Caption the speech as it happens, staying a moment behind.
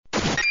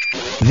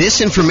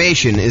This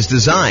information is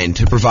designed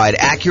to provide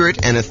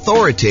accurate and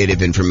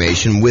authoritative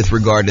information with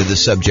regard to the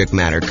subject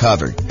matter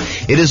covered.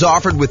 It is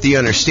offered with the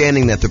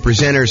understanding that the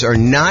presenters are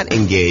not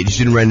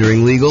engaged in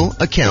rendering legal,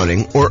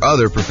 accounting, or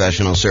other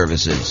professional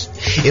services.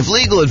 If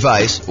legal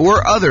advice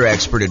or other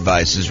expert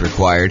advice is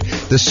required,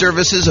 the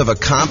services of a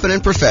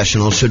competent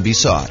professional should be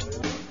sought.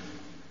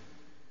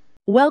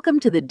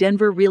 Welcome to the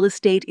Denver Real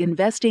Estate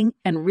Investing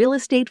and Real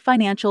Estate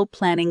Financial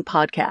Planning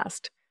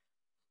Podcast.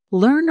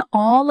 Learn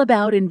all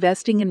about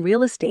investing in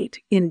real estate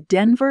in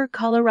Denver,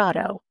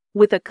 Colorado,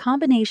 with a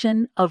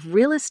combination of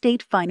real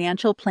estate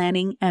financial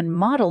planning and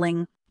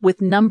modeling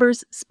with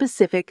numbers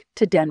specific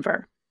to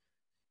Denver.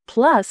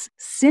 Plus,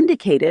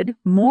 syndicated,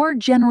 more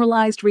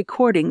generalized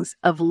recordings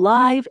of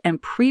live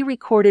and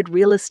pre-recorded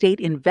real estate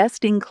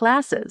investing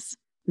classes,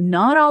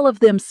 not all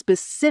of them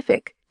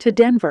specific to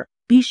Denver.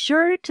 Be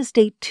sure to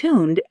stay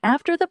tuned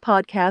after the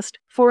podcast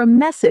for a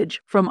message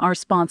from our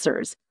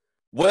sponsors.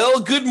 Well,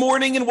 good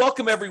morning and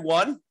welcome,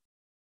 everyone.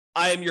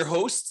 I am your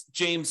host,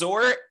 James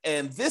Orr,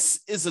 and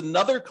this is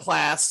another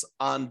class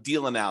on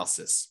deal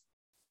analysis.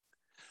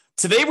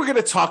 Today, we're going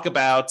to talk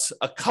about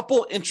a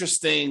couple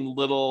interesting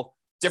little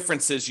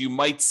differences you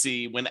might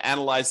see when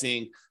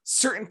analyzing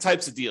certain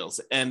types of deals.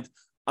 And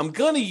I'm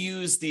going to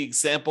use the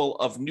example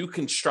of new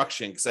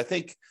construction because I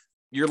think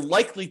you're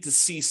likely to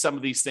see some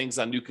of these things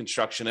on new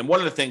construction. And one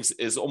of the things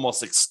is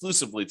almost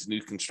exclusively to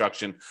new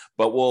construction,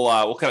 but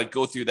we'll kind of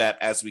go through that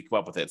as we come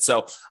up with it.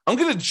 So I'm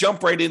going to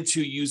jump right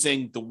into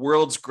using the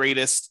world's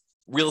greatest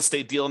real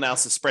estate deal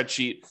analysis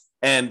spreadsheet.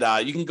 And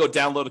you can go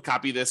download a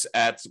copy of this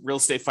at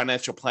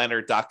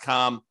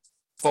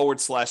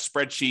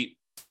realestatefinancialplanner.com/spreadsheet.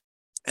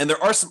 And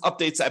there are some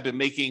updates I've been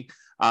making.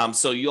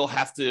 So you'll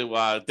have to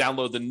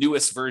download the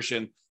newest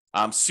version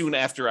soon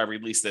after I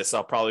release this.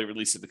 I'll probably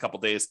release it in a couple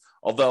days,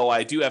 although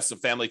I do have some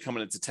family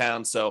coming into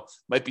town, so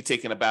might be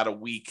taking about a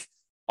week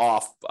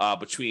off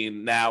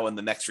between now and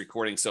the next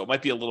recording. So it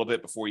might be a little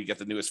bit before you get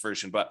the newest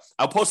version, but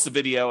I'll post the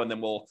video and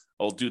then we'll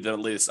do the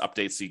latest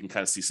updates so you can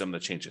kind of see some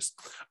of the changes.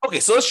 Okay,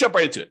 so let's jump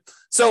right into it.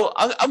 So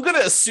I'm going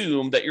to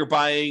assume that you're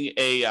buying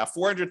a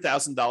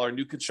 $400,000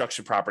 new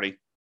construction property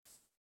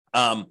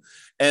and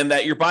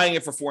that you're buying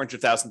it for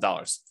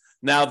 $400,000.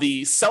 Now,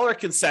 the seller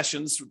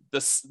concessions,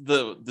 the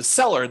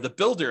seller, the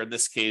builder in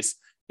this case,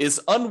 is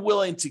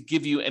unwilling to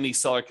give you any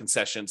seller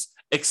concessions,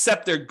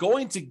 except they're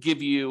going to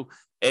give you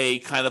a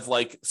kind of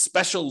like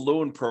special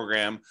loan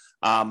program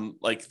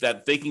like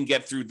that they can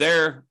get through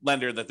their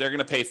lender that they're going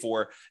to pay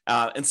for.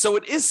 And so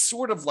it is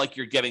sort of like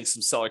you're getting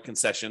some seller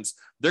concessions.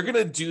 They're going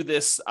to do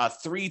this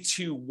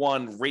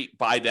 3-2-1 rate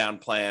buy down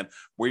plan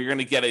where you're going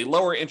to get a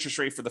lower interest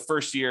rate for the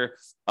first year,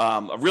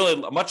 a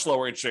much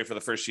lower interest rate for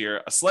the first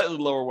year, a slightly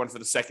lower one for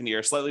the second year,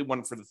 a slightly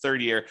one for the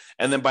third year.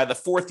 And then by the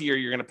fourth year,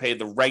 you're going to pay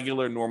the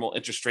regular normal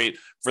interest rate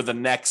for the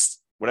next,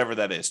 whatever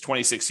that is,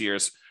 26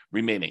 years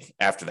remaining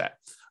after that.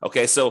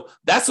 Okay, so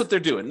that's what they're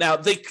doing. Now,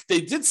 they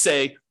did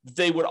say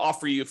they would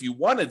offer you, if you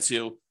wanted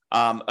to,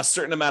 a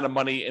certain amount of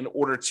money in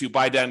order to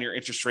buy down your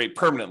interest rate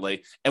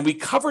permanently. And we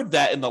covered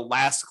that in the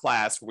last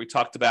class where we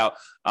talked about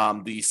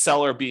the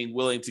seller being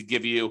willing to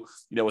give you,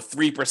 a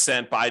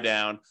 3% buy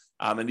down,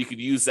 and you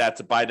could use that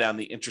to buy down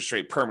the interest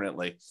rate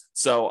permanently.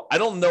 So I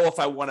don't know if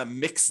I want to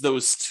mix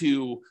those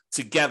two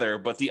together,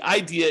 but the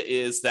idea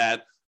is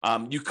that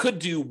you could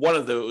do one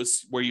of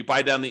those where you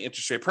buy down the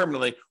interest rate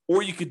permanently,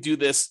 or you could do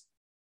this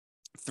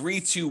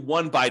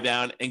 3-2-1 buy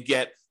down and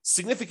get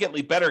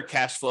significantly better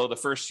cash flow the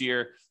first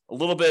year, a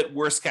little bit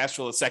worse cash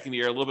flow the second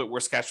year, a little bit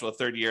worse cash flow the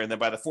third year. And then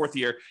by the fourth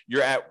year,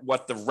 you're at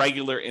what the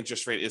regular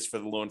interest rate is for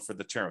the loan for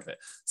the term of it.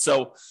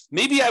 So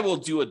maybe I will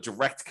do a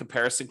direct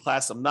comparison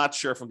class. I'm not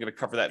sure if I'm going to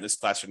cover that in this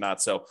class or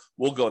not. So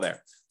we'll go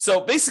there.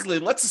 So basically,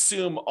 let's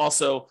assume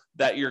also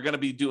that you're going to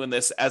be doing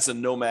this as a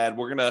nomad.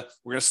 We're going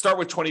to start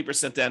with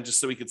 20% down just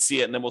so we can see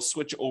it. And then we'll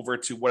switch over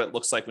to what it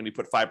looks like when you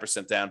put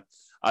 5% down.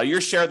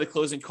 Your share of the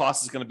closing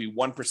cost is going to be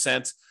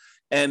 1%.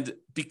 And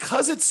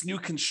because it's new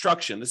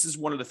construction, this is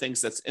one of the things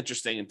that's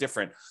interesting and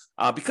different.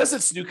 Because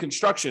it's new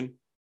construction,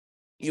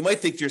 you might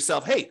think to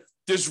yourself, hey,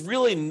 there's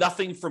really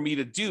nothing for me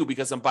to do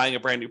because I'm buying a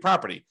brand new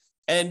property.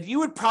 And you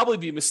would probably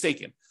be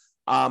mistaken.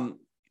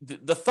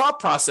 The thought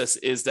process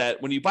is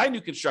that when you buy new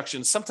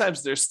construction,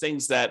 sometimes there's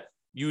things that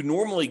you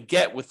normally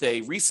get with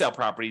a resale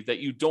property that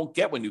you don't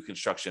get with new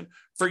construction.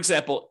 For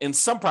example, in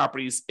some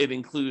properties, it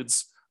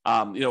includes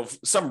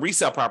some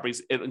resale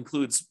properties, it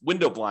includes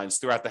window blinds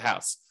throughout the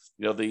house.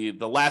 The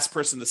last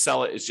person to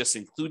sell it is just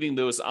including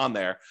those on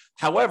there.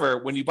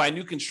 However, when you buy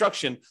new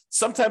construction,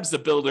 sometimes the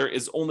builder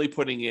is only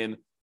putting in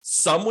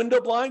some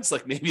window blinds,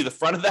 like maybe the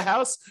front of the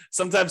house.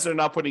 Sometimes they're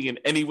not putting in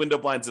any window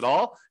blinds at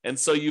all. And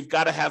so you've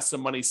got to have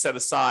some money set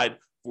aside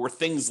for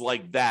things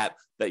like that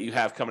you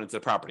have coming into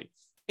the property.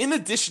 In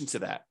addition to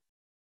that,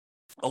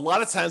 a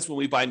lot of times when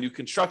we buy new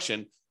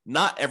construction,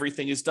 not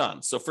everything is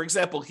done. So for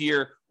example,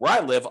 here where I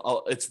live,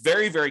 it's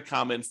very, very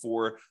common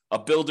for a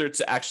builder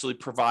to actually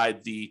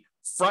provide the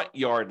front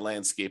yard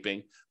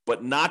landscaping,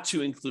 but not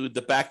to include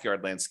the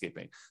backyard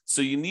landscaping.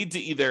 So you need to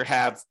either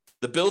have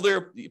the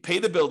builder, pay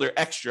the builder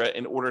extra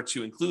in order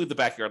to include the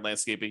backyard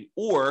landscaping,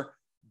 or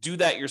do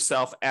that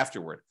yourself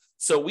afterward.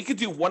 So we could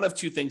do one of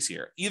two things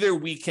here. Either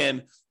we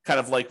can kind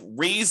of like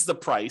raise the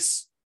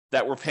price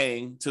that we're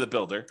paying to the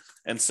builder.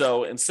 And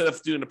so instead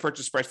of doing a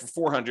purchase price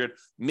for $400,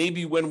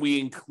 maybe when we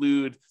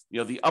include,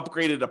 the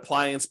upgraded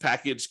appliance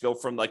package, go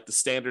from like the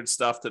standard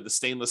stuff to the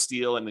stainless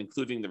steel and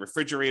including the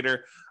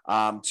refrigerator,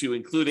 to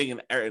including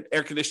an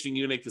air conditioning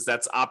unit, because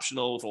that's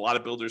optional with a lot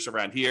of builders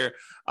around here,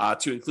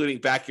 to including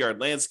backyard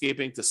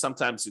landscaping, to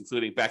sometimes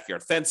including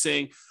backyard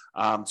fencing,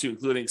 to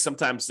including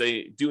sometimes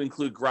they do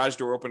include garage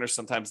door openers,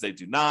 sometimes they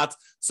do not.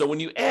 So when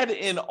you add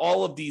in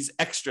all of these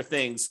extra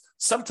things,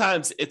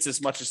 sometimes it's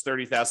as much as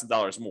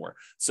 $30,000 more.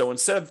 So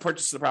instead of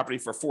purchasing the property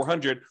for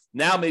 $400,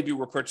 now maybe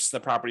we're purchasing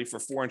the property for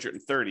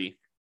 $430.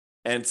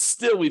 And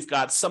still we've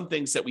got some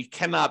things that we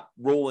cannot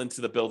roll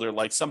into the builder.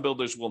 Like some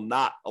builders will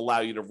not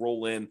allow you to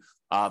roll in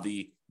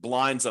the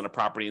blinds on a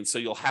property. And so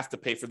you'll have to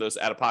pay for those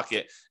out of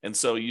pocket. And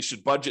so you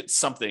should budget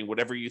something,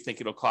 whatever you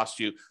think it'll cost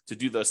you to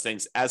do those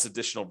things as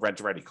additional rent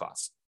ready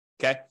costs.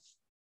 Okay.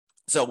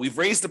 So we've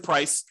raised the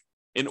price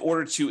in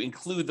order to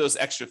include those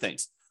extra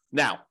things.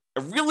 Now,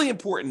 a really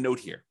important note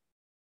here.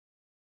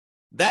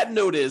 That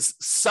note is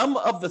some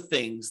of the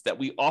things that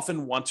we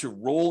often want to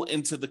roll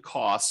into the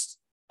cost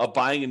of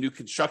buying a new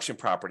construction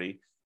property,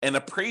 an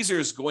appraiser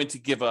is going to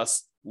give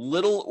us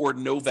little or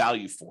no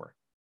value for.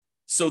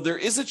 So there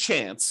is a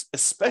chance,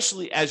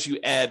 especially as you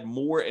add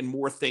more and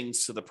more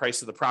things to the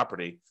price of the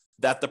property,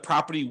 that the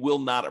property will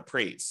not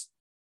appraise.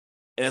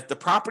 And if the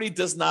property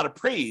does not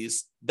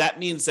appraise, that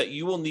means that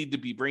you will need to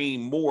be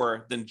bringing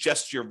more than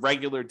just your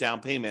regular down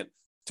payment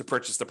to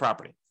purchase the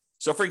property.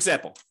 So for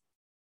example,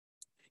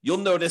 you'll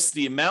notice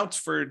the amount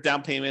for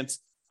down payment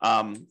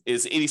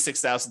is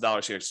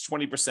 $86,000 here. It's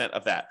 20%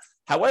 of that.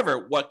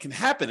 However, what can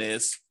happen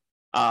is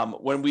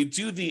when we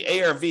do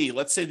the ARV,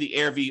 let's say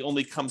the ARV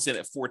only comes in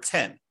at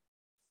 410.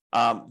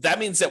 That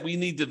means that we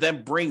need to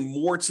then bring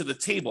more to the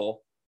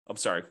table. I'm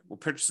sorry, we're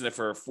purchasing it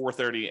for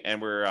 430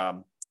 and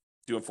we're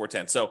doing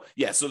 410. So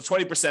yeah, so the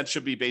 20%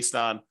 should be based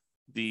on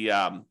the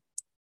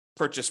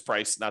purchase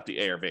price, not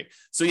the ARV.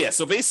 So yeah,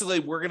 so basically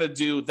we're going to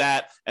do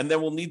that, and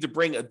then we'll need to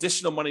bring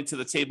additional money to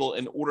the table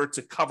in order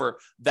to cover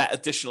that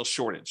additional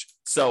shortage.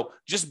 So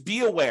just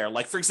be aware,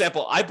 like for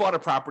example, I bought a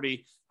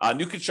property, a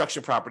new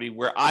construction property,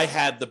 where I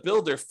had the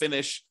builder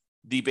finish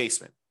the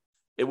basement.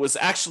 It was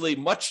actually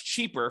much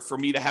cheaper for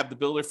me to have the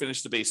builder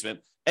finish the basement,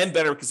 and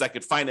better because I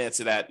could finance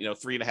it at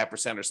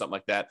 3.5% or something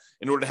like that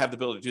in order to have the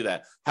builder do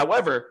that.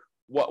 However,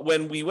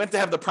 when we went to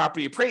have the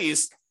property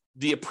appraised,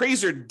 the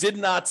appraiser did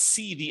not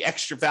see the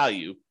extra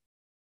value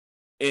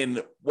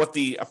in what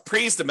the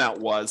appraised amount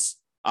was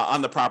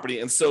on the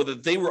property, and so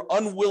that they were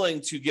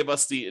unwilling to give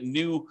us the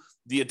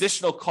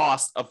additional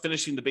cost of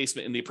finishing the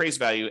basement in the appraised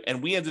value,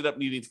 and we ended up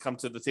needing to come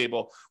to the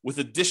table with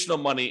additional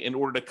money in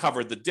order to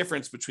cover the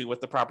difference between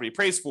what the property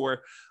appraised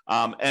for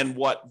and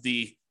what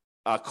the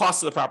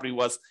cost of the property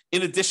was,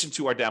 in addition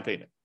to our down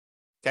payment.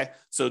 Okay,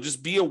 so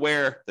just be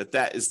aware that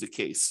that is the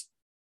case.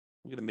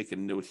 I'm going to make a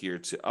note here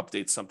to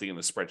update something in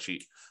the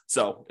spreadsheet,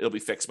 so it'll be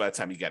fixed by the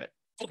time you get it.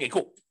 Okay,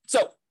 cool.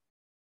 So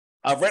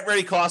rent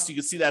ready cost, you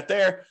can see that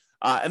there.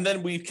 And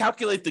then we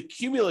calculate the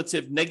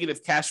cumulative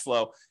negative cash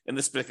flow in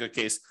this particular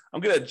case. I'm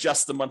going to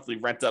adjust the monthly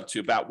rent up to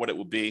about what it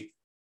would be.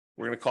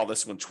 We're going to call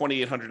this one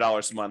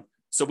 $2,800 a month.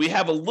 So we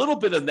have a little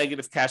bit of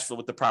negative cash flow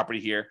with the property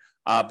here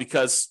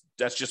because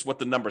that's just what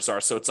the numbers are.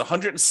 So it's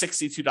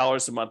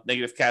 $162 a month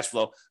negative cash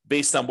flow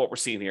based on what we're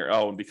seeing here.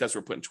 Oh, and because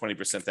we're putting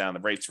 20% down, the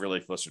rate's really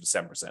closer to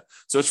 7%.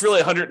 So it's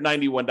really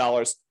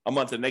 $191 a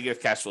month of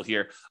negative cash flow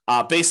here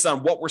based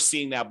on what we're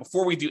seeing now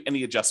before we do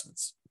any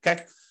adjustments.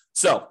 Okay,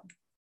 so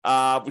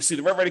we see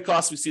the rent ready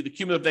costs, we see the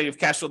cumulative negative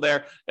cash flow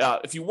there.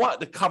 If you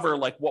want to cover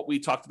like what we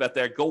talked about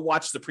there, go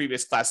watch the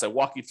previous class. I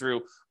walk you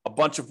through a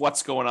bunch of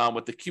what's going on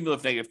with the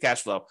cumulative negative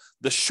cash flow.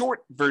 The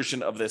short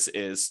version of this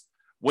is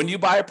when you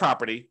buy a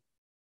property,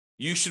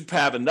 you should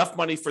have enough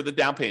money for the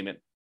down payment,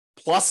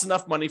 plus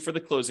enough money for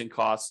the closing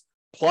costs,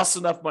 plus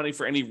enough money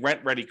for any rent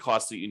ready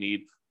costs that you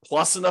need,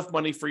 plus enough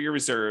money for your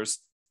reserves.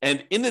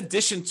 And in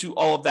addition to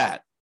all of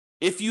that,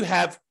 if you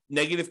have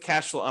negative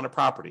cash flow on a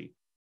property,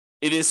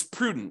 it is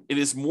prudent, it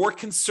is more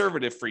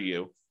conservative for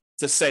you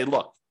to say,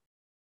 look,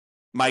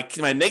 my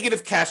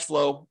negative cash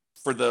flow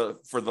for the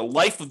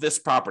life of this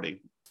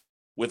property,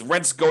 with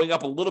rents going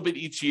up a little bit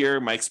each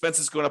year, my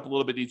expenses going up a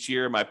little bit each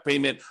year, my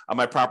payment on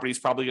my property is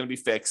probably going to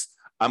be fixed.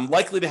 I'm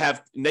likely to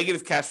have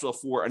negative cash flow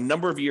for a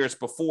number of years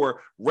before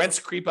rents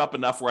creep up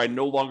enough where I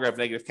no longer have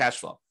negative cash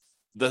flow.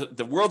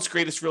 The world's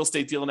greatest real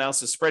estate deal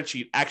analysis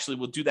spreadsheet actually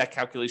will do that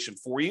calculation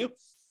for you.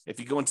 If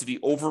you go into the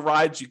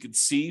overrides, you can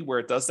see where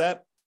it does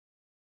that.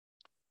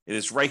 It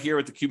is right here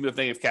with the cumulative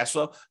negative cash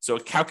flow. So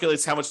it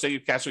calculates how much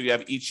negative cash flow you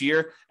have each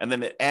year, and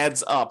then it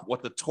adds up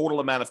what the total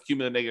amount of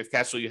cumulative negative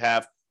cash flow you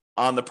have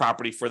on the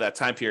property for that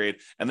time period.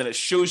 And then it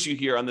shows you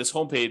here on this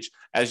homepage,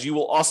 as you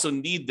will also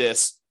need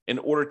this in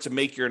order to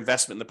make your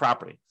investment in the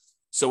property.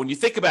 So when you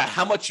think about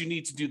how much you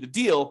need to do the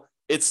deal,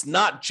 it's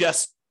not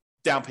just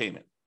down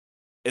payment.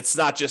 It's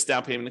not just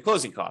down payment and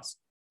closing costs.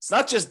 It's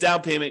not just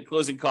down payment,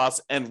 closing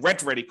costs, and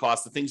rent ready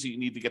costs, the things that you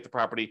need to get the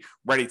property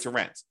ready to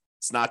rent.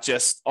 It's not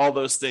just all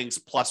those things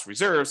plus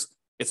reserves.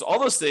 It's all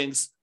those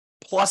things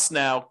plus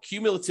now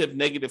cumulative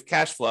negative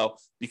cash flow,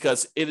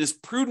 because it is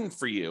prudent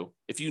for you,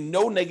 if you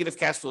know negative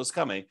cash flow is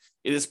coming,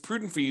 it is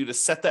prudent for you to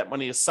set that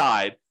money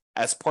aside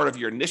as part of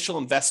your initial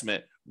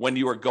investment when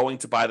you are going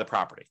to buy the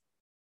property.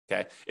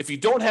 Okay. If you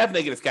don't have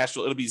negative cash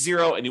flow, it'll be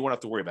zero and you won't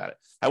have to worry about it.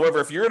 However,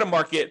 if you're in a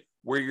market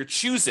where you're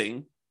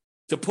choosing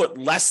to put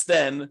less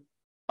than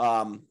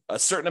a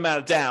certain amount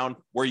of down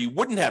where you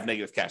wouldn't have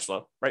negative cash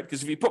flow, right?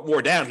 Because if you put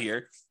more down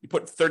here, you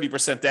put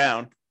 30%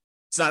 down,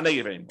 it's not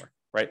negative anymore,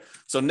 right?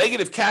 So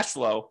negative cash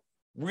flow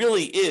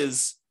really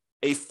is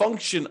a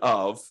function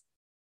of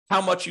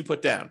how much you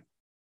put down.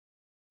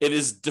 It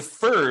is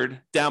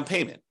deferred down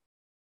payment.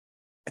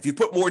 If you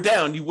put more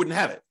down, you wouldn't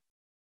have it.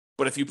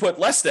 But if you put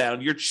less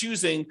down, you're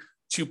choosing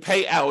to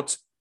pay out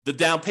the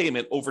down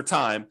payment over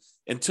time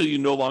until you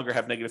no longer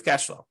have negative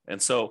cash flow.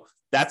 And so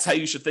that's how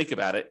you should think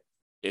about it.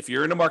 If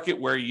you're in a market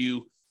where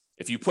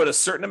if you put a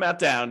certain amount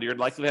down, you're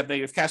likely to have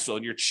negative cash flow,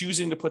 and you're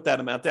choosing to put that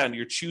amount down,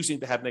 you're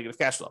choosing to have negative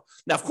cash flow.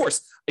 Now, of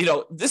course,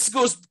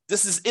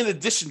 this is in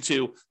addition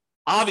to,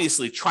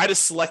 obviously, try to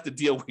select a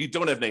deal where you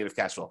don't have negative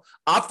cash flow.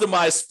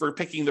 Optimize for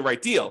picking the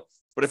right deal.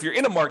 But if you're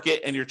in a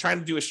market and you're trying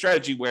to do a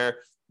strategy where,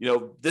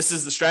 this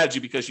is the strategy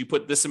because you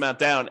put this amount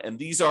down, and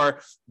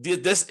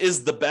this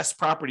is the best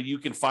property you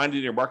can find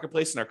in your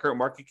marketplace in our current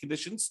market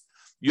conditions,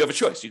 you have a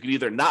choice. You can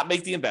either not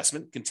make the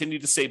investment, continue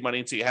to save money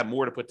until you have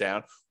more to put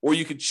down, or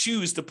you could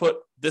choose to put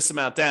this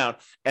amount down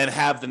and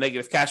have the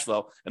negative cash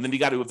flow. And then you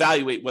got to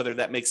evaluate whether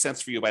that makes sense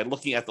for you by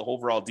looking at the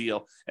overall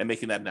deal and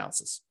making that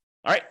analysis.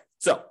 All right.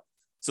 So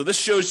this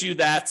shows you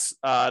that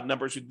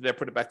numbers we did there,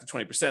 put it back to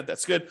 20%.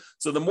 That's good.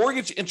 So the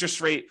mortgage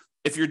interest rate,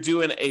 if you're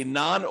doing a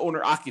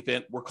non-owner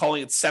occupant, we're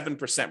calling it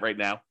 7% right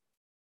now.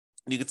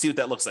 And you can see what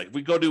that looks like. If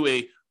we go to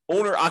a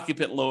owner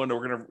occupant loan,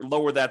 we're going to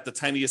lower that the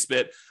tiniest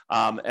bit,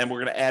 and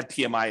we're going to add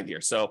PMI in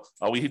here. So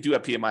we do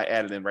have PMI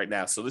added in right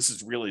now. So this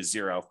is really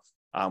zero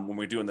when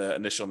we're doing the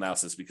initial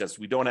analysis, because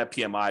we don't have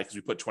PMI because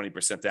we put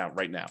 20% down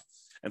right now.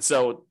 And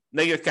so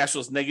negative cash flow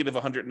is negative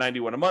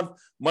 $191 a month.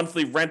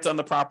 Monthly rent on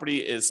the property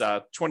is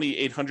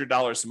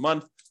 $2,800 a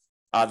month.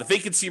 The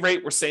vacancy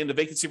rate, we're saying the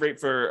vacancy rate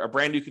for a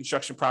brand new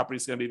construction property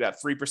is going to be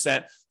about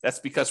 3%. That's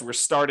because we're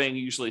starting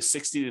usually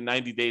 60 to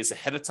 90 days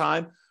ahead of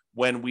time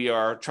when we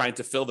are trying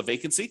to fill the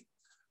vacancy.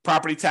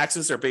 Property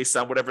taxes are based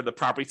on whatever the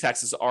property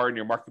taxes are in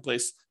your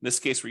marketplace. In this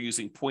case, we're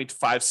using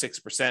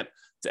 0.56%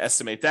 to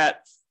estimate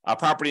that.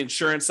 Property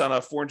insurance on a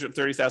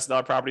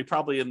 $430,000 property,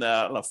 probably in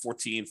the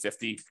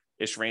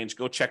 $1,450-ish range.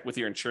 Go check with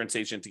your insurance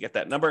agent to get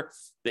that number.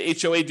 The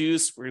HOA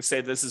dues, we're going to say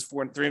this is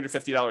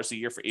 $350 a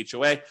year for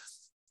HOA.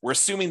 We're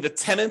assuming the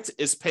tenant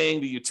is paying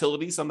the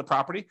utilities on the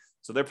property.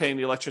 So they're paying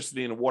the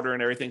electricity and water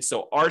and everything.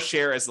 So our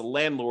share as the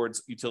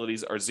landlord's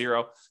utilities are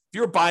zero. If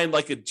you're buying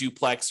like a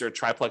duplex or a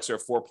triplex or a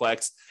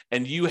fourplex,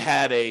 and you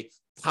had a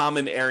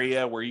common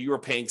area where you were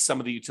paying some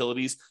of the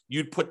utilities,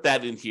 you'd put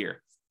that in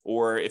here.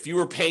 Or if you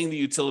were paying the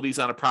utilities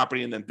on a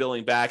property and then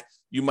billing back,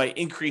 you might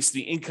increase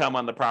the income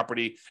on the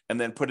property and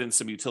then put in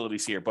some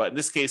utilities here. But in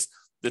this case,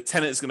 the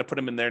tenant is going to put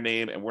them in their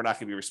name, and we're not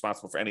going to be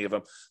responsible for any of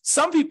them.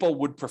 Some people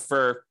would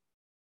prefer,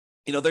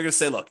 they're going to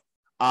say, look,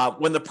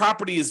 when the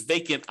property is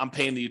vacant, I'm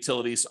paying the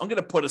utilities. I'm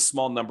going to put a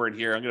small number in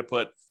here. I'm going to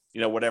put,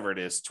 whatever it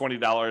is,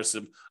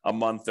 $20 a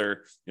month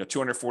or,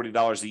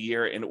 $240 a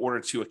year in order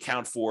to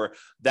account for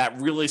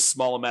that really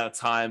small amount of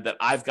time that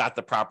I've got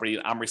the property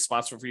and I'm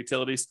responsible for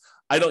utilities.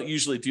 I don't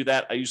usually do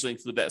that. I usually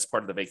include that as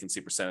part of the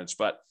vacancy percentage,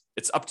 but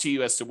it's up to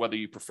you as to whether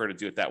you prefer to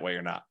do it that way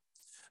or not.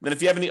 And then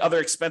if you have any other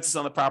expenses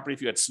on the property,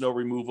 if you had snow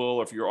removal,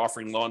 or if you're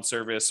offering lawn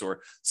service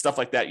or stuff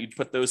like that, you'd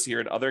put those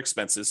here in other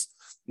expenses.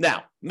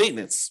 Now,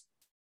 maintenance.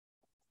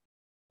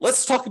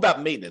 Let's talk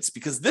about maintenance,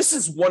 because this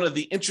is one of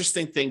the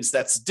interesting things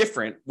that's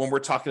different when we're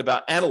talking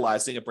about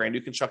analyzing a brand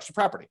new construction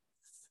property.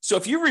 So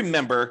if you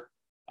remember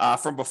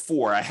from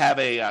before, I have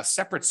a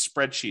separate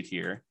spreadsheet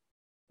here.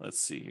 Let's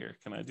see here.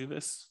 Can I do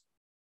this?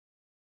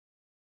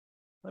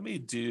 Let me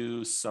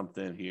do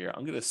something here.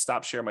 I'm going to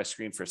stop sharing my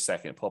screen for a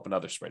second, pull up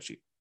another spreadsheet.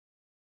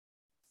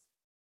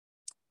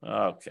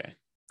 Okay.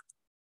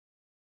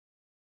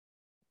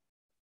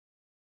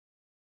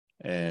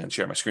 And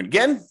share my screen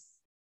again.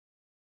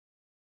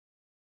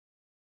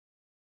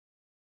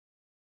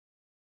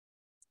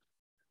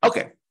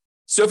 Okay.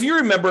 So if you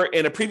remember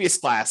in a previous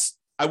class,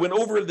 I went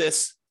over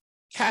this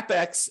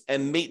CapEx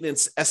and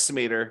maintenance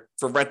estimator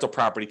for rental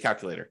property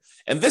calculator.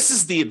 And this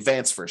is the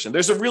advanced version.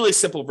 There's a really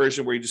simple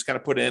version where you just kind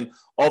of put in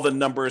all the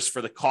numbers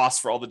for the costs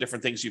for all the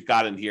different things you've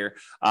got in here.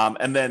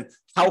 And then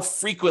how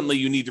frequently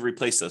you need to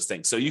replace those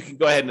things. So you can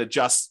go ahead and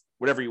adjust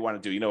whatever you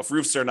want to do. If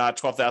roofs are not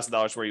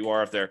 $12,000 where you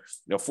are, if they're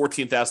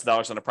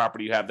 $14,000 on a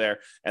property you have there,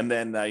 and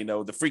then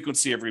the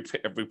frequency of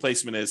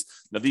replacement is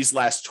these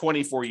last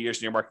 24 years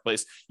in your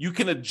marketplace, you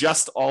can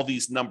adjust all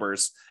these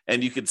numbers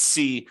and you can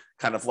see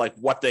kind of like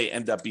what they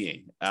end up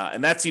being,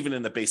 and that's even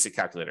in the basic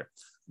calculator.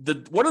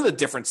 One of the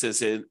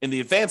differences in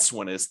the advanced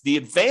one is the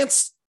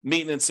advanced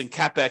maintenance and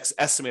CapEx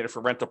estimator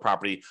for rental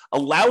property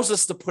allows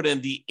us to put in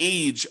the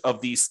age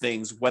of these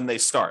things when they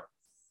start.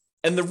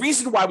 And the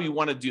reason why we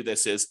want to do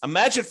this is,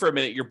 imagine for a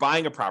minute you're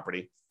buying a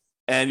property,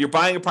 and you're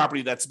buying a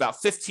property that's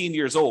about 15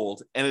 years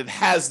old, and it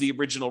has the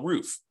original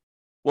roof.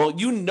 Well,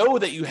 you know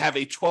that you have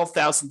a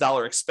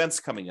 $12,000 expense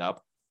coming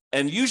up,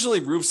 and usually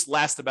roofs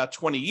last about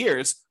 20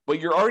 years, but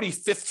you're already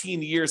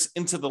 15 years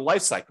into the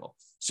life cycle.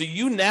 So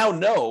you now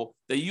know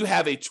that you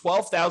have a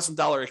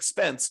 $12,000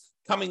 expense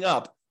coming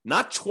up,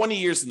 not 20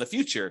 years in the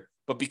future,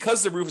 but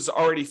because the roof is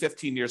already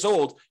 15 years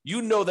old,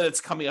 you know that it's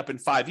coming up in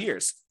 5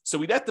 years. So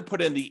we'd have to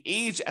put in the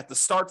age at the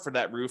start for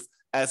that roof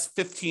as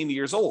 15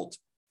 years old.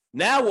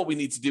 Now what we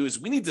need to do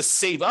is we need to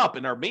save up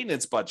in our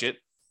maintenance budget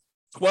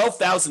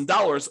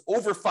 $12,000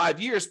 over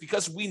 5 years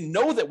because we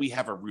know that we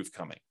have a roof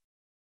coming,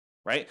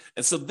 right?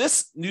 And so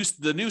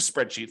the new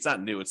spreadsheet, it's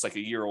not new, it's like a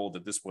year old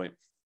at this point.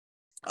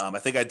 I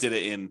think I did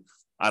it in,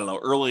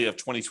 early of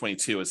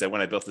 2022 is when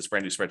I built this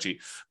brand new spreadsheet.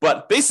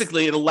 But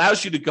basically, it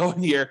allows you to go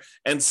in here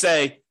and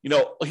say,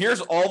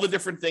 here's all the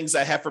different things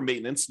I have for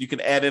maintenance. You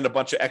can add in a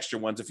bunch of extra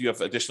ones if you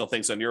have additional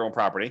things on your own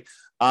property.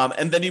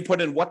 And then you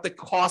put in what the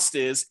cost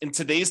is in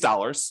today's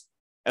dollars.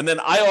 And then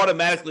I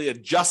automatically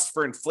adjust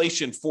for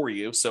inflation for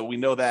you. So we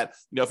know that,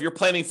 if you're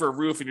planning for a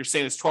roof and you're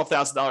saying it's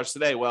 $12,000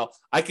 today, well,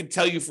 I can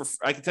tell you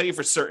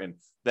for certain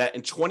that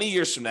in 20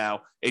 years from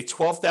now, a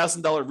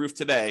 $12,000 roof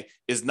today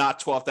is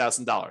not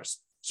 $12,000.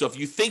 So if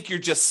you think you're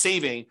just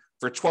saving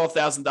for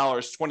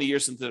 $12,000 20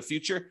 years into the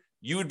future,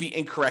 you would be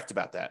incorrect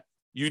about that.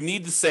 You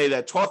need to say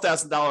that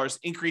 $12,000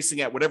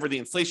 increasing at whatever the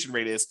inflation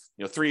rate is,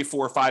 3,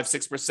 4, 5,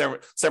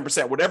 6%,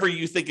 7%, whatever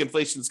you think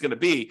inflation is going to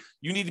be,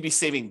 you need to be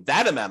saving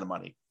that amount of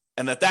money,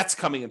 and that's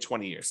coming in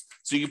 20 years.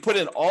 So you put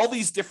in all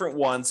these different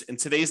ones in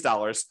today's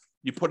dollars.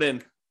 You put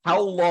in how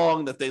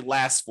long that they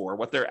last for,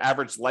 what their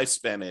average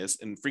lifespan is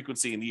in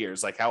frequency in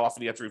years, like how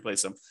often you have to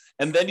replace them.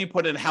 And then you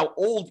put in how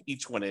old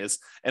each one is,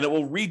 and it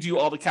will redo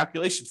all the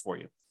calculations for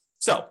you.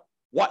 So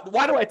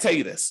why do I tell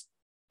you this?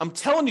 I'm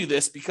telling you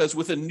this because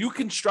with a new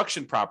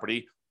construction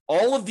property,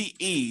 all of the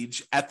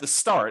age at the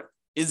start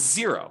is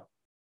 0.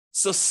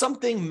 So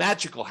something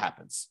magical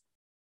happens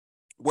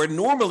where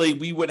normally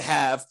we would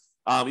have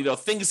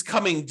things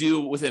coming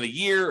due within a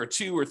year or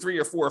 2 or 3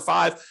 or 4 or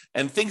 5,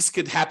 and things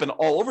could happen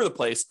all over the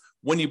place.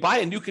 When you buy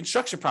a new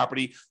construction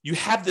property, you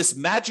have this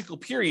magical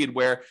period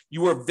where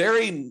you're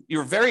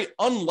very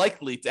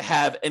unlikely to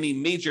have any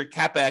major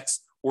CapEx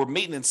or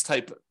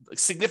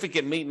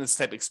significant maintenance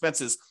type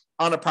expenses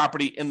on a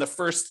property in the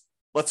first,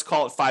 let's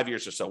call it 5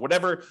 years or so,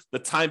 whatever the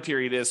time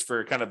period is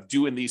for kind of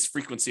doing these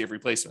frequency of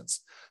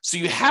replacements. So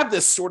you have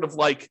this sort of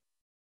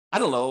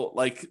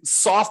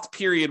soft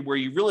period where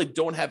you really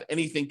don't have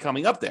anything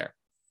coming up there.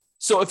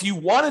 So if you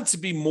wanted to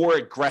be more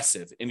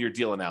aggressive in your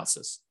deal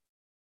analysis,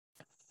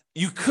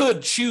 you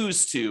could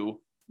choose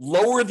to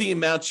lower the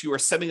amounts you are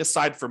setting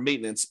aside for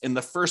maintenance in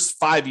the first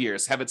 5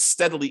 years, have it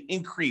steadily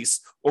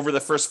increase over the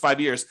first 5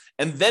 years,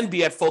 and then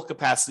be at full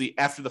capacity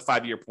after the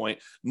 5-year point,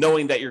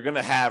 knowing that you're going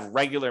to have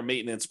regular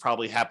maintenance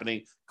probably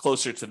happening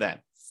closer to then.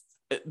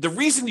 The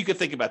reason you could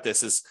think about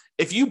this is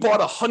if you bought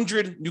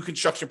 100 new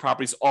construction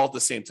properties all at the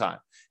same time,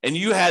 and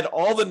you had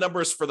all the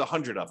numbers for the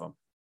 100 of them,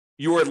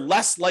 you are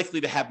less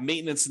likely to have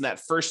maintenance in that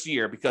first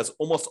year because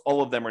almost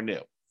all of them are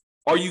new.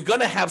 Are you going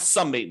to have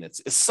some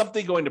maintenance? Is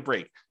something going to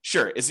break?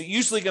 Sure. Is it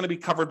usually going to be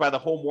covered by the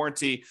home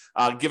warranty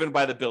given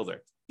by the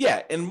builder?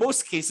 Yeah, in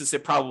most cases,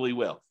 it probably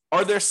will.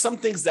 Are there some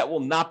things that will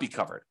not be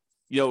covered?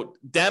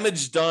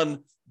 Damage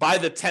done by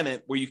the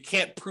tenant where you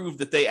can't prove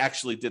that they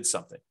actually did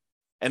something,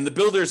 and the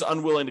builder is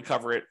unwilling to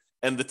cover it,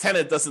 and the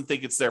tenant doesn't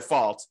think it's their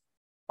fault.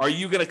 Are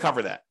you going to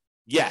cover that?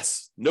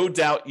 Yes, no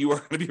doubt you are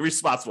going to be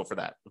responsible for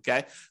that.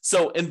 Okay.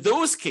 So in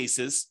those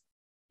cases,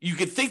 you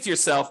could think to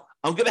yourself,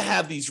 I'm going to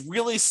have these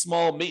really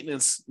small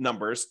maintenance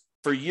numbers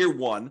for year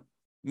 1,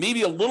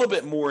 maybe a little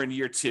bit more in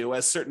year 2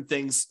 as certain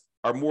things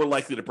are more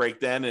likely to break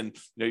then. And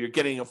you're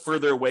getting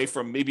further away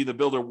from maybe the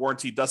builder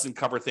warranty doesn't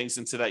cover things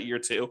into that year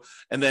 2.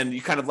 And then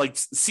you kind of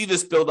see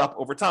this build up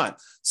over time.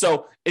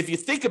 So if you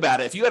think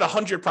about it, if you had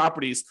 100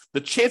 properties,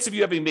 the chance of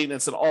you having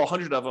maintenance in all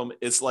 100 of them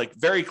is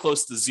very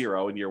close to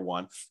 0 in year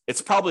 1.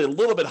 It's probably a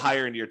little bit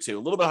higher in year 2,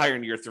 a little bit higher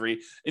in year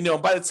 3.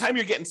 And by the time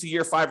you're getting to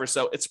year 5 or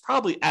so, it's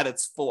probably at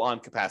its full on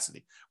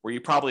capacity where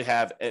you probably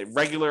have a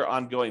regular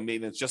ongoing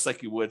maintenance, just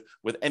like you would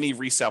with any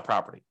resale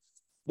property.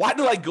 Why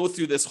do I go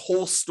through this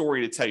whole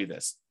story to tell you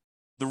this?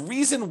 The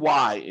reason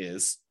why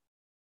is,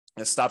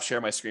 let's stop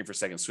sharing my screen for a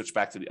second, switch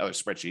back to the other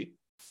spreadsheet.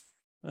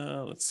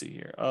 Let's see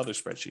here, other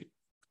spreadsheet.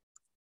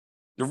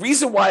 The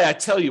reason why I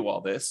tell you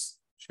all this,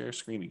 share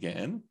screen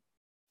again,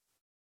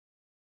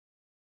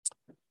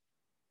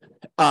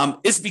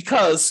 is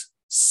because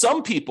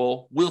some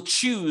people will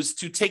choose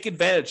to take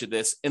advantage of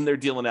this in their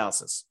deal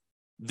analysis.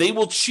 They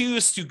will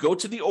choose to go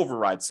to the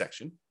override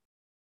section.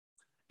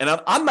 And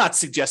I'm not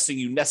suggesting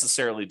you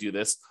necessarily do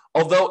this,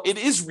 although it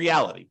is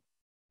reality.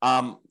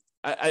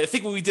 I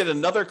think when we did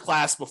another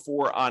class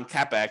before on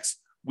CapEx,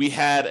 we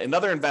had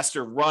another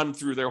investor run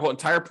through their whole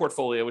entire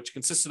portfolio, which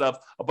consisted of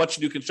a bunch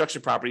of new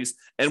construction properties.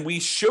 And we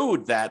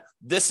showed that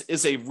this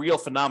is a real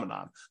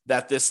phenomenon,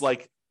 that this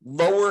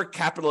lower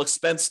capital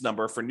expense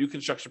number for new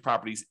construction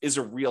properties is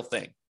a real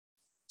thing.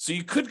 So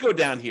you could go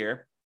down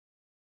here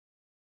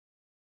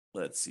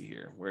let's see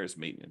here. Where's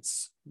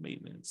maintenance?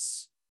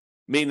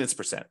 Maintenance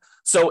percent.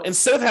 So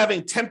instead of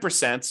having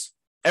 10%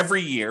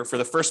 every year for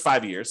the first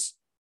 5 years,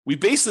 we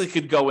basically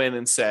could go in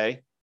and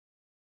say,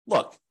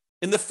 look,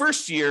 in the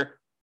first year,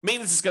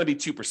 maintenance is going to be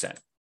 2%.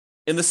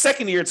 In the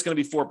second year, it's going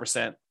to be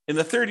 4%. In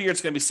the third year,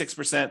 it's going to be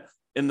 6%.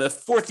 In the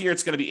fourth year,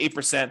 it's going to be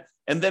 8%.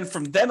 And then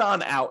from then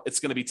on out, it's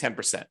going to be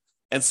 10%.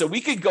 And so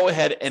we could go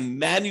ahead and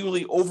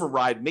manually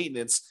override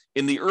maintenance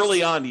in the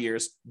early on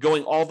years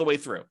going all the way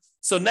through.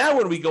 So now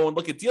when we go and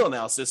look at deal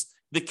analysis,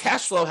 the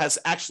cash flow has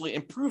actually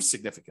improved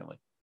significantly,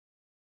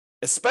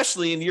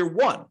 especially in year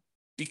one,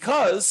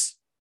 because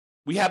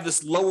we have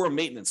this lower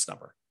maintenance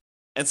number.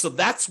 And so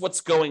that's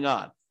what's going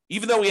on.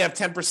 Even though we have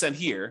 10%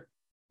 here,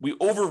 we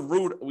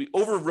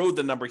overrode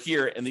the number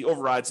here in the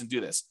overrides and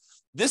do this.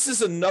 This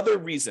is another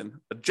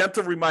reason, a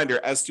gentle reminder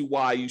as to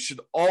why you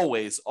should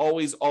always,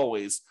 always,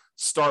 always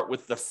start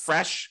with the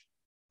fresh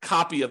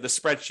copy of the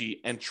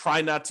spreadsheet and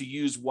try not to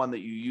use one that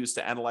you used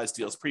to analyze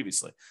deals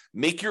previously.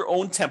 Make your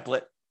own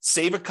template,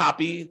 save a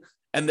copy,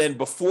 and then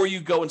before you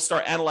go and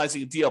start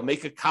analyzing a deal,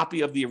 make a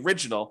copy of the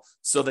original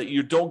so that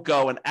you don't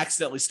go and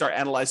accidentally start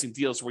analyzing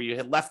deals where you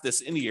had left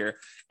this in here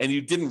and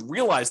you didn't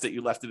realize that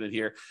you left it in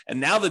here. And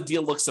now the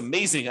deal looks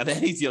amazing on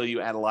any deal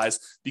you analyze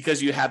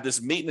because you have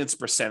this maintenance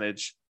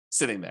percentage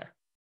sitting there.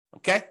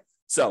 Okay?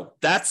 So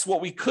that's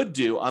what we could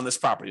do on this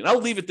property. And I'll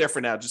leave it there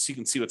for now just so you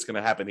can see what's going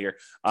to happen here.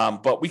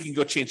 But we can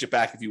go change it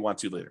back if you want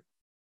to later.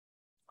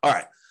 All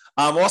right.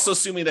 I'm also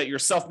assuming that you're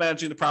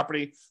self-managing the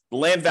property. The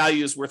land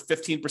value is worth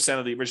 15%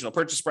 of the original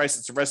purchase price.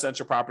 It's a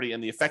residential property,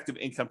 and the effective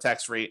income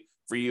tax rate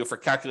for you for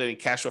calculating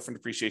cash flow from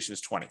depreciation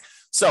is 20.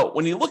 So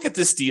when you look at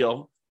this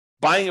deal,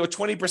 buying it with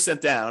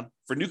 20% down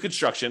for new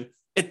construction,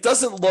 it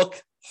doesn't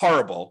look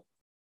horrible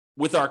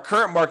with our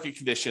current market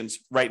conditions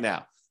right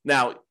now.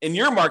 Now, in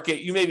your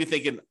market, you may be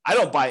thinking, I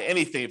don't buy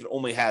anything if it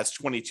only has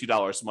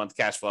 $22 a month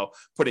cash flow,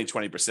 putting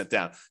 20%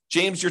 down.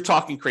 James, you're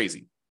talking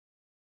crazy.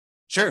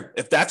 Sure,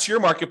 if that's your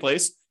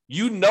marketplace,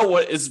 you know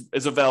what is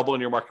available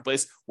in your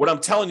marketplace. What I'm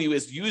telling you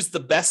is use the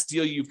best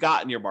deal you've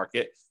got in your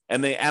market,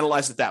 and they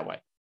analyze it that way.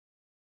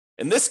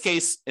 In this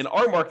case, in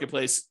our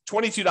marketplace,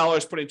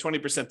 $22 putting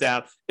 20%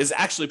 down is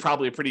actually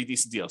probably a pretty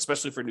decent deal,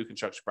 especially for new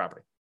construction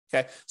property.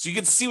 Okay, so you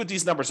can see what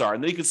these numbers are,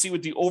 and then you can see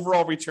what the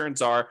overall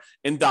returns are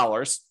in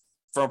dollars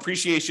from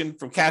appreciation,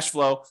 from cash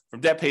flow,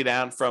 from debt pay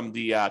down, from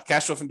the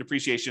cash flow from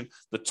depreciation,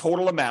 the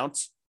total amount.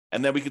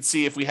 And then we could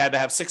see if we had to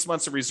have 6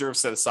 months of reserves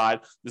set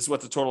aside, this is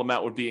what the total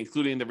amount would be,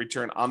 including the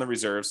return on the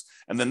reserves.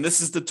 And then this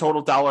is the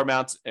total dollar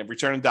amount and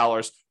return in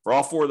dollars for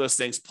all four of those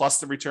things, plus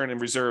the return in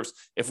reserves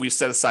if we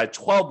set aside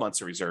 12 months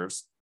of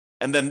reserves.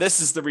 And then this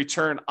is the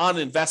return on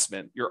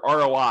investment, your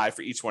ROI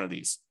for each one of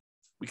these.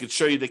 We could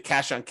show you the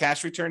cash on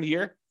cash return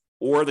here,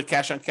 or the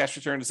cash on cash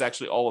return is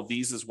actually all of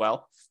these as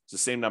well. It's the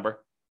same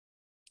number.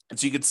 And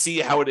so you can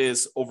see how it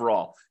is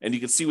overall. And you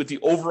can see what the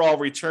overall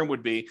return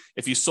would be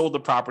if you sold the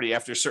property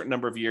after a certain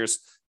number of years.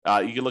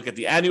 You can look at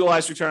the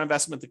annualized return on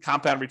investment, the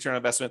compound return on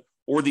investment,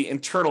 or the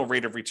internal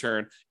rate of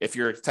return if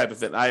you're type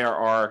of an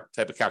IRR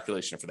type of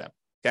calculation for them.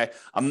 Okay.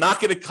 I'm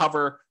not going to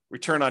cover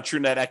return on true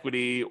net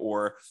equity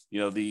or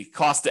the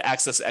cost to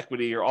access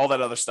equity or all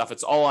that other stuff.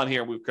 It's all on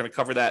here. We're going to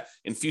cover that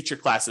in future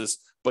classes,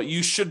 but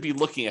you should be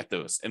looking at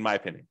those, in my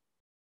opinion.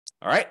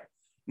 All right.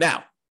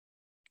 Now,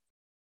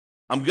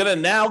 I'm going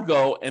to now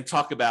go and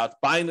talk about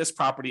buying this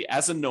property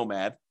as a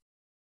nomad,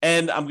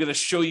 and I'm going to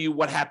show you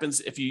what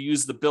happens if you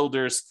use the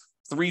builder's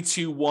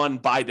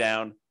 3-2-1 buy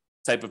down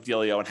type of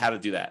dealio and how to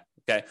do that.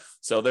 Okay,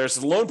 so there's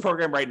a loan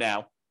program right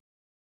now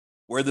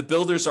where the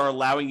builders are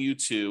allowing you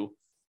to,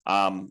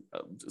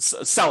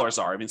 sellers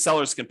are. I mean,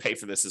 sellers can pay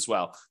for this as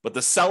well, but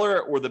the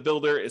seller or the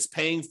builder is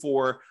paying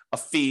for a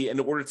fee in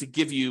order to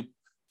give you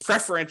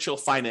preferential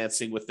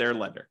financing with their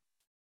lender.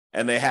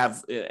 And they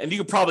have, and you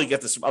can probably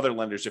get this from other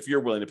lenders if you're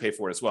willing to pay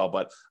for it as well.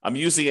 But I'm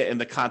using it in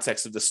the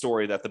context of the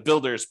story that the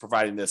builder is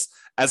providing this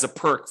as a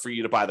perk for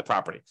you to buy the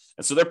property.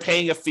 And so they're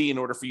paying a fee in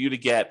order for you to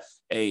get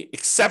a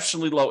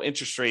exceptionally low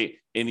interest rate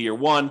in year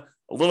one,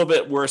 a little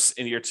bit worse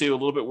in year two, a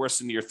little bit worse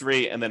in year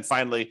three, and then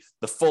finally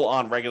the full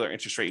on regular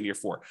interest rate in year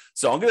four.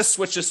 So I'm going to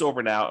switch this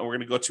over now, and we're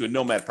going to go to a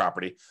nomad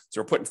property.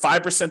 So we're putting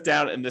 5%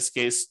 down in this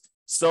case,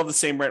 still have the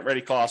same rent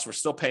ready costs. We're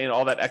still paying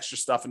all that extra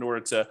stuff in order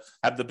to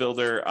have the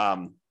builder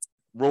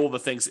roll the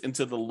things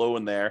into the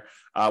loan there.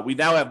 We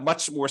now have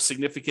much more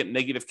significant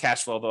negative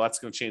cash flow, though that's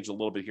going to change a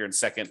little bit here in a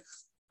second.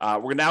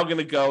 We're now going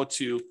to go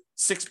to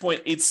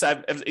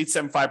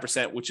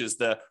 6.875%, which is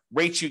the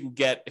rate you can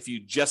get if you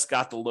just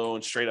got the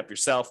loan straight up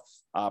yourself.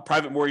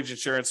 Private mortgage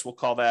insurance, we'll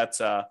call that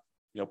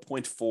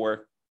 0.4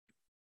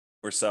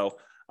 or so.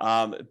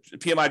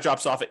 PMI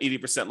drops off at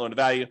 80% loan to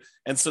value.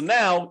 And so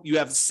now you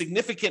have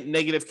significant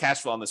negative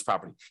cash flow on this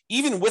property,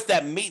 even with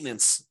that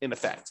maintenance in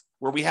effect,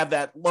 where we have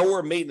that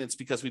lower maintenance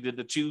because we did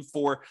the 2,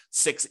 4,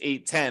 6,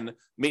 8, 10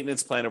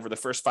 maintenance plan over the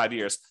first 5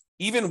 years.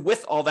 Even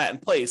with all that in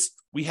place,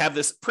 we have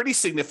this pretty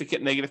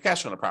significant negative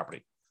cash on the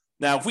property.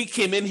 Now, if we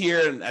came in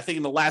here, and I think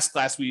in the last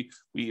class, we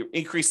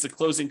increased the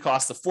closing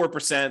cost to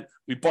 4%.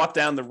 We brought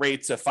down the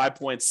rate to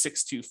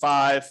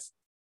 5.625.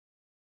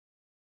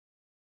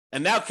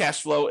 And now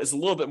cash flow is a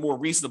little bit more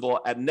reasonable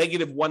at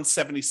negative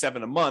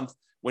 177 a month.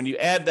 When you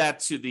add that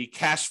to the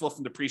cash flow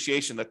from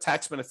depreciation, the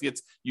tax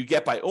benefits you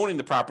get by owning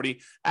the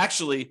property,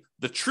 actually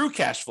the true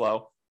cash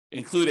flow,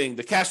 including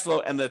the cash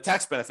flow and the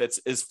tax benefits,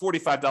 is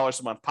 $45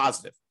 a month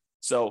positive.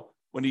 So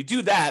when you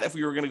do that, if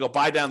we were going to go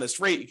buy down this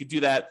rate, you could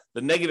do that.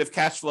 The negative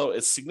cash flow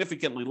is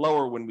significantly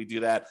lower when we do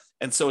that.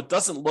 And so it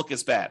doesn't look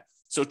as bad.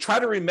 So try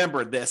to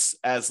remember this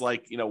as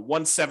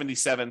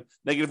 177,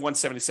 negative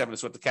 177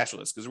 is what the cash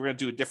flow is, because we're going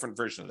to do a different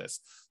version of this.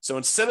 So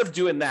instead of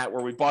doing that,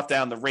 where we bought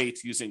down the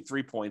rate using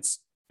 3 points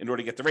in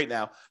order to get the rate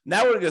now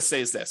what we're going to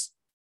say is this.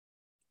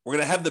 We're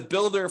going to have the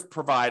builder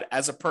provide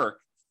as a perk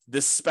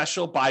this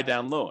special buy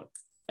down loan.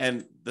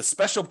 And the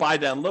special buy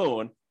down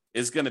loan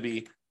is going to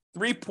be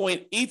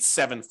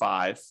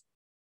 3.875,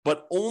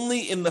 but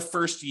only in the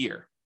first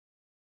year.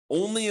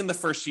 Only in the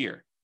first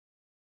year.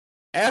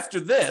 After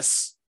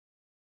this,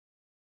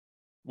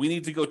 we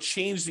need to go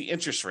change the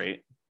interest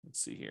rate.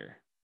 Let's see here.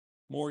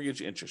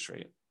 Mortgage interest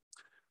rate.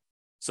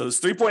 So it's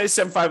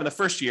 3.875 in the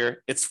first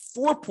year. It's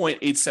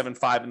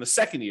 4.875 in the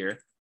second year.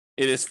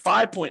 It is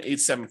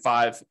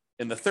 5.875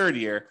 in the third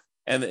year.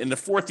 And in the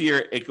fourth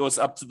year, it goes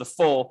up to the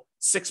full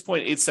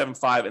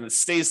 6.875, and it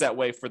stays that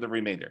way for the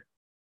remainder.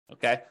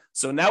 Okay.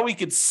 So now we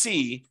could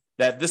see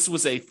that this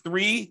was a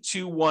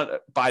 3-2-1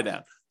 buy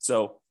down.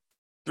 So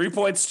 3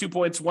 points, 2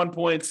 points, 1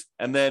 point,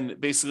 and then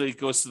basically it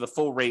goes to the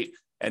full rate.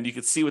 And you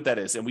can see what that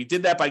is. And we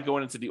did that by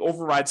going into the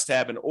overrides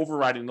tab and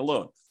overriding the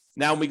loan.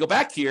 Now, when we go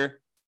back here,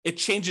 it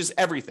changes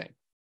everything.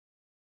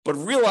 But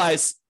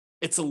realize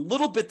it's a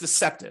little bit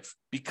deceptive,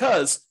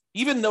 because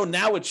even though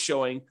now it's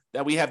showing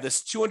that we have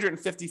this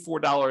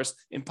 $254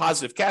 in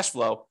positive cash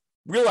flow,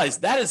 realize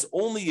that is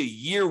only a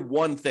year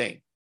one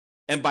thing.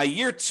 And by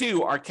year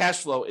two, our cash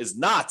flow is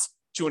not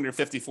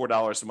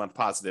 $254 a month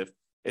positive.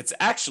 It's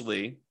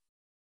actually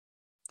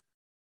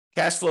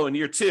cash flow in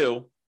year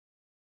two,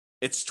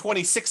 it's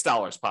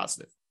 $26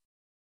 positive,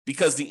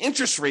 because the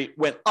interest rate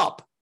went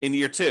up in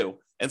year two.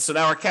 And so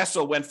now our cash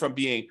flow went from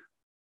being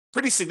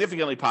pretty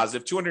significantly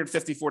positive,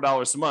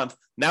 $254 a month.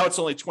 Now it's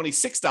only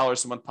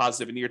 $26 a month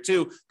positive in year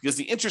two, because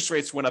the interest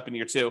rates went up in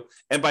year two.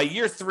 And by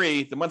year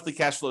three, the monthly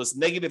cash flow is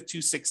negative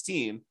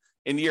 $216.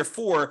 In year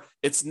four,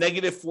 it's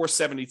negative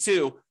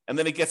 $472. And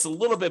then it gets a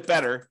little bit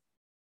better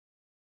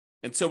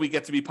until we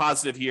get to be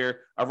positive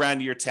here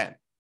around year 10.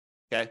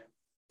 Okay.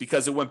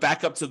 Because it went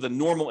back up to the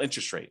normal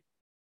interest rate.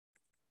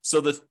 So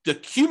the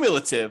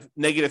cumulative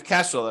negative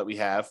cash flow that we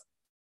have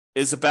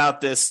is about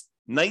this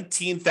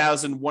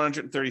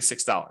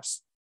 $19,136.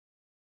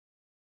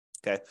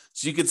 Okay.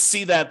 So you can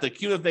see that the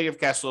cumulative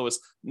negative cash flow is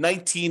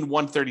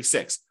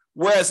 $19,136.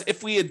 Whereas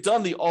if we had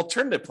done the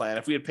alternative plan,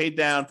 if we had paid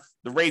down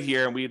the rate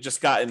here and we had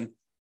just gotten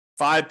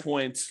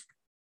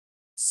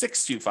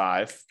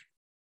 5.625,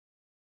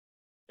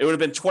 it would have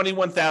been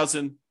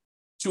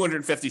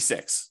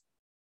 $21,256.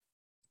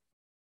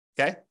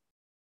 Okay.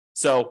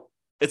 So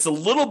it's a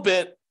little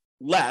bit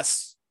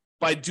less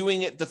by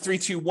doing it the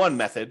 3-2-1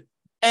 method.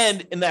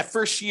 And in that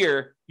first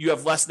year, you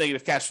have less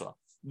negative cash flow.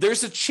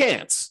 There's a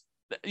chance,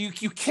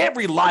 you can't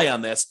rely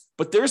on this,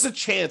 but there's a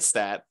chance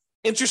that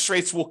interest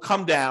rates will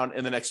come down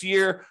in the next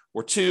year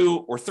or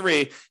two or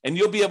three, and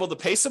you'll be able to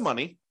pay some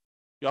money.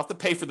 You'll have to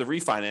pay for the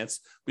refinance,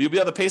 but you'll be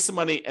able to pay some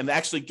money and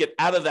actually get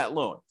out of that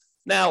loan.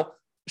 Now,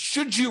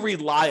 should you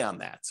rely on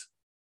that?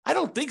 I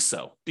don't think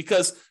so,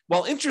 because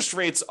while interest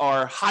rates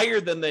are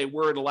higher than they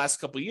were the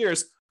last couple of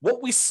years,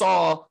 what we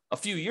saw a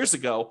few years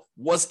ago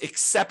was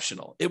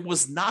exceptional. It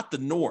was not the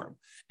norm.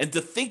 And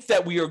to think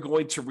that we are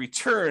going to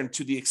return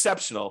to the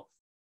exceptional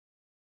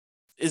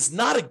is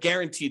not a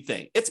guaranteed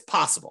thing. It's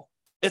possible.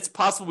 It's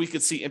possible we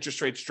could see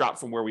interest rates drop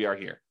from where we are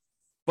here.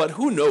 But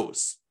who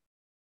knows?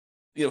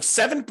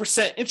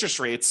 7% interest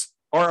rates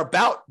are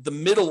about the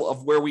middle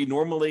of where we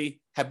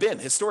normally have been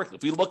historically.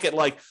 If we look at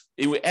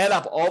if we add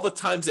up all the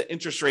times that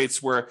interest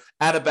rates were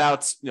at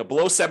about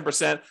below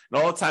 7% and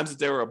all the times that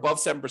they were above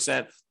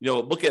 7%,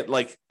 look at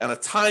on a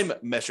time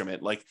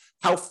measurement,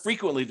 how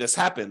frequently this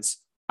happens.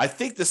 I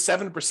think the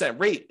 7%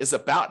 rate is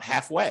about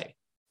halfway.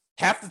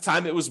 Half the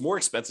time it was more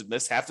expensive than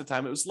this, half the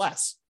time it was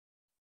less.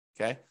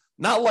 Okay.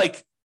 Not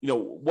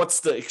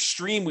what's the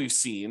extreme we've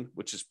seen,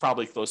 which is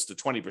probably close to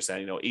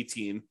 20%,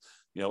 18,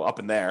 up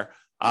in there.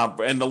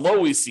 And the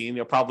low we've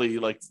seen, probably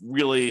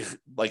really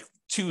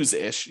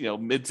twos-ish,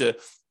 mid to,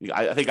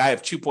 I think I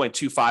have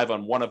 2.25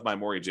 on one of my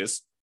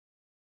mortgages.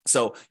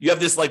 So you have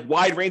this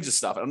wide range of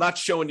stuff. And I'm not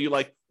showing you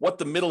what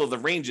the middle of the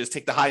range is,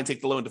 take the high and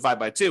take the low and divide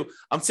by two.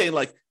 I'm saying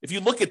if you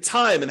look at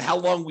time and how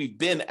long we've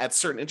been at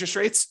certain interest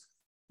rates,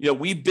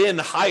 we've been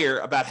higher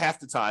about half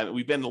the time, and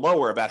we've been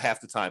lower about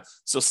half the time.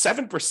 So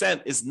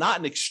 7% is not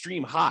an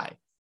extreme high.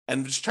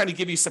 And I'm just trying to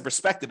give you some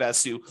perspective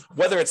as to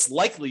whether it's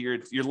likely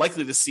you're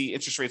likely to see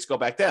interest rates go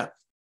back down.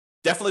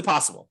 Definitely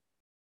possible.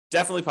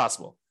 Definitely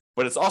possible.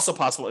 But it's also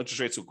possible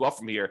interest rates will go up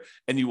from here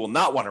and you will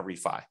not want to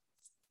refi.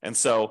 And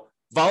so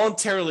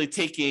voluntarily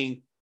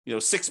taking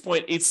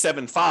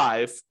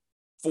 6.875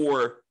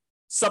 for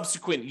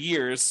subsequent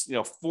years,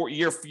 for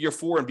year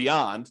 4 and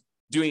beyond,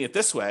 doing it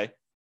this way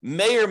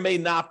may or may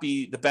not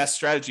be the best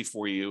strategy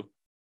for you,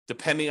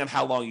 depending on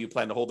how long you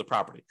plan to hold the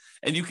property.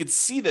 And you can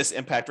see this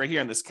impact right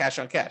here in this cash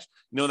on cash.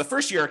 In the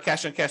first year,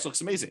 cash on cash looks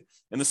amazing.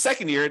 In the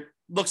second year, it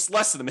looks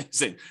less than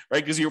amazing,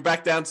 right? Because you're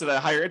back down to the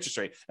higher interest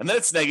rate. And then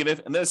it's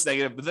negative, and then it's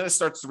negative, but then it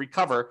starts to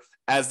recover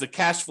as the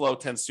cash flow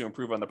tends to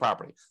improve on the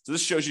property. So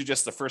this shows you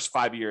just the first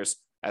 5 years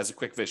as a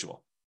quick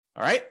visual.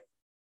 All right.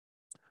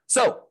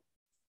 So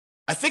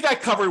I think I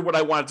covered what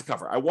I wanted to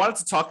cover. I wanted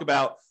to talk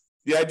about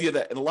the idea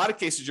that in a lot of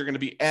cases, you're going to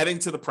be adding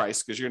to the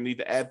price because you're going to need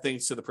to add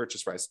things to the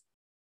purchase price.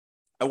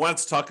 I wanted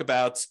to talk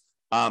about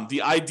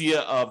the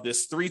idea of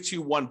this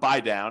 3-2-1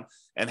 buy down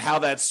and how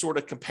that sort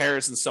of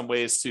compares in some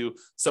ways to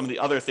some of the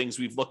other things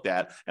we've looked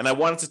at. And I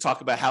wanted to talk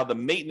about how the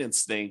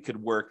maintenance thing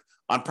could work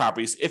on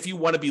properties if you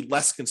want to be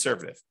less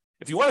conservative.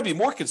 If you want to be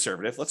more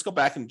conservative, let's go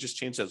back and just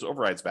change those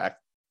overrides back.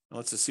 And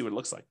let's just see what it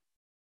looks like.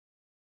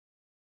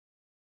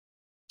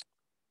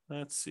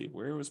 Let's see,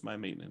 where was my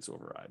maintenance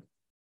override?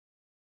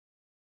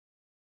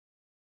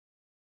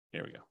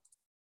 Here we go.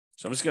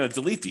 So I'm just going to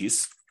delete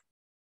these.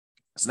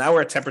 So now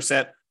we're at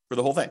 10% for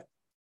the whole thing.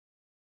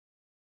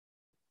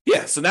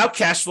 Yeah, so now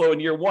cash flow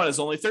in year one is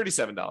only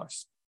 $37. But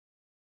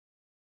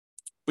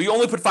you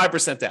only put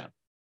 5% down.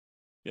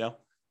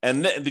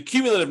 And the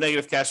cumulative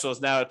negative cash flow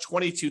is now at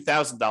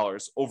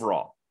 $22,000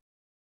 overall.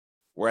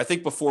 Where I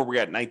think before we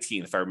were at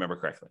 19, if I remember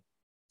correctly.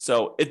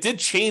 So it did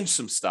change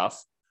some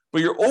stuff,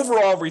 but your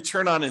overall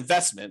return on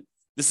investment,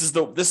 this is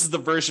the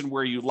version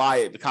where you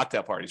lie at the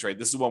cocktail parties, right?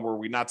 This is one where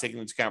we're not taking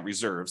into account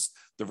reserves.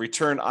 The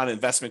return on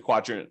investment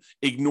quadrant,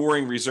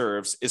 ignoring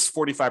reserves, is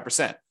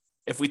 45%.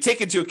 If we take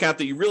into account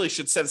that you really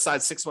should set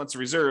aside 6 months of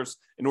reserves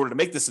in order to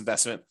make this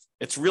investment,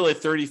 it's really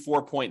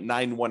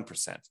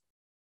 34.91%.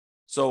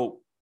 So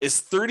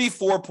is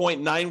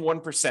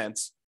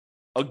 34.91%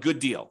 a good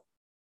deal?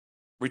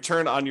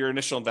 Return on your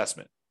initial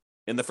investment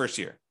in the first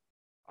year?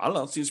 I don't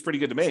know. It seems pretty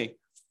good to me.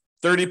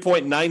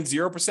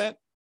 30.90%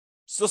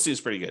 still seems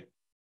pretty good,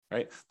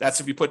 right?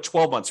 That's if you put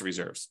 12 months of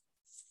reserves.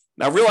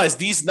 Now realize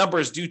these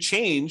numbers do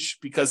change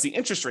because the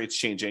interest rate's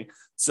changing.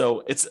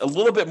 So it's a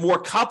little bit more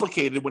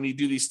complicated when you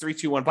do these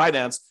 3-2-1 buy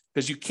downs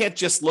because you can't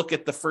just look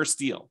at the first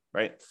deal,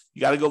 right?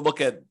 You got to go look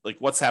at like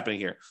what's happening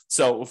here.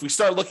 So if we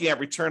start looking at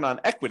return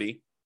on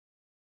equity,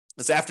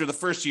 it's after the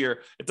first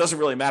year, it doesn't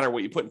really matter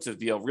what you put into the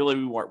deal.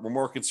 Really, we're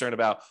more concerned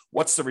about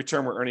what's the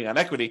return we're earning on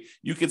equity.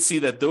 You can see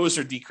that those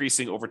are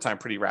decreasing over time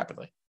pretty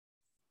rapidly,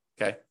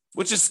 okay?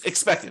 Which is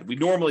expected. We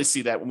normally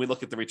see that when we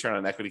look at the return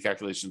on equity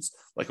calculations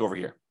like over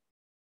here,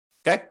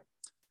 okay?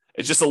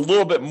 It's just a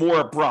little bit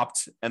more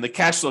abrupt, and the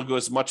cash flow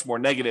goes much more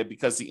negative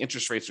because the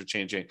interest rates are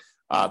changing.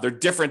 They're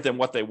different than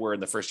what they were in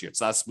the first year.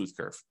 It's not a smooth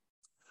curve.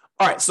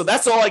 All right, so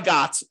that's all I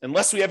got.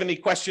 Unless we have any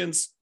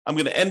questions, I'm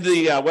going to end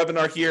the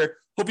webinar here.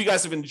 Hope you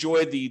guys have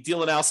enjoyed the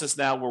deal analysis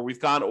now where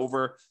we've gone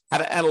over how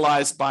to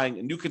analyze buying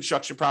a new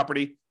construction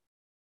property.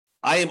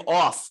 I am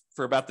off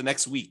for about the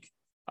next week.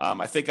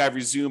 I think I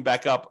resume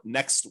back up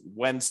next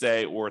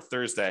Wednesday or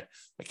Thursday.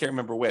 I can't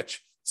remember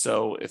which.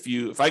 So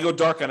if I go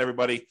dark on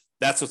everybody,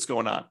 that's what's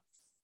going on.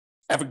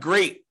 Have a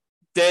great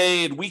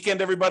day and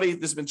weekend, everybody.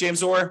 This has been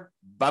James Orr.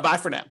 Bye-bye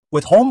for now.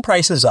 With home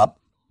prices up,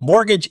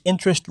 mortgage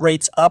interest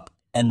rates up,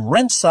 and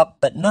rents up,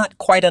 but not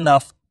quite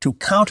enough to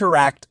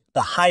counteract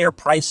the higher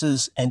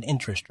prices and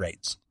interest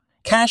rates,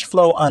 cash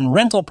flow on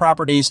rental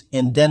properties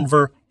in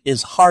Denver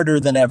is harder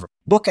than ever.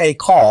 Book a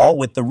call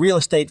with the Real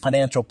Estate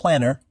Financial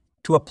Planner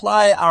to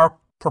apply our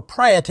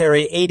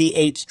proprietary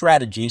 88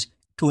 strategies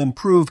to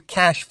improve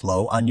cash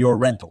flow on your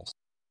rentals.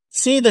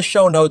 See the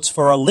show notes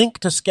for a link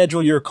to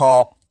schedule your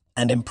call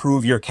and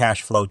improve your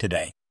cash flow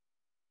today.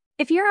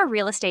 If you're a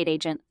real estate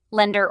agent,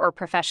 lender, or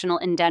professional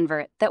in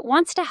Denver that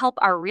wants to help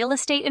our real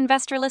estate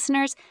investor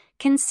listeners,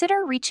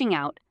 consider reaching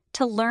out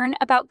to learn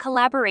about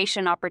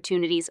collaboration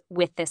opportunities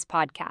with this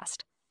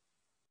podcast.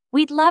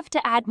 We'd love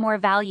to add more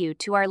value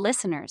to our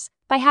listeners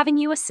by having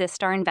you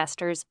assist our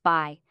investors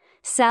buy,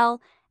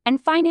 sell,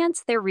 and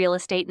finance their real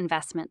estate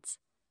investments.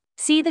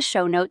 See the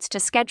show notes to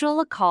schedule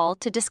a call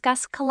to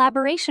discuss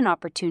collaboration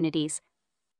opportunities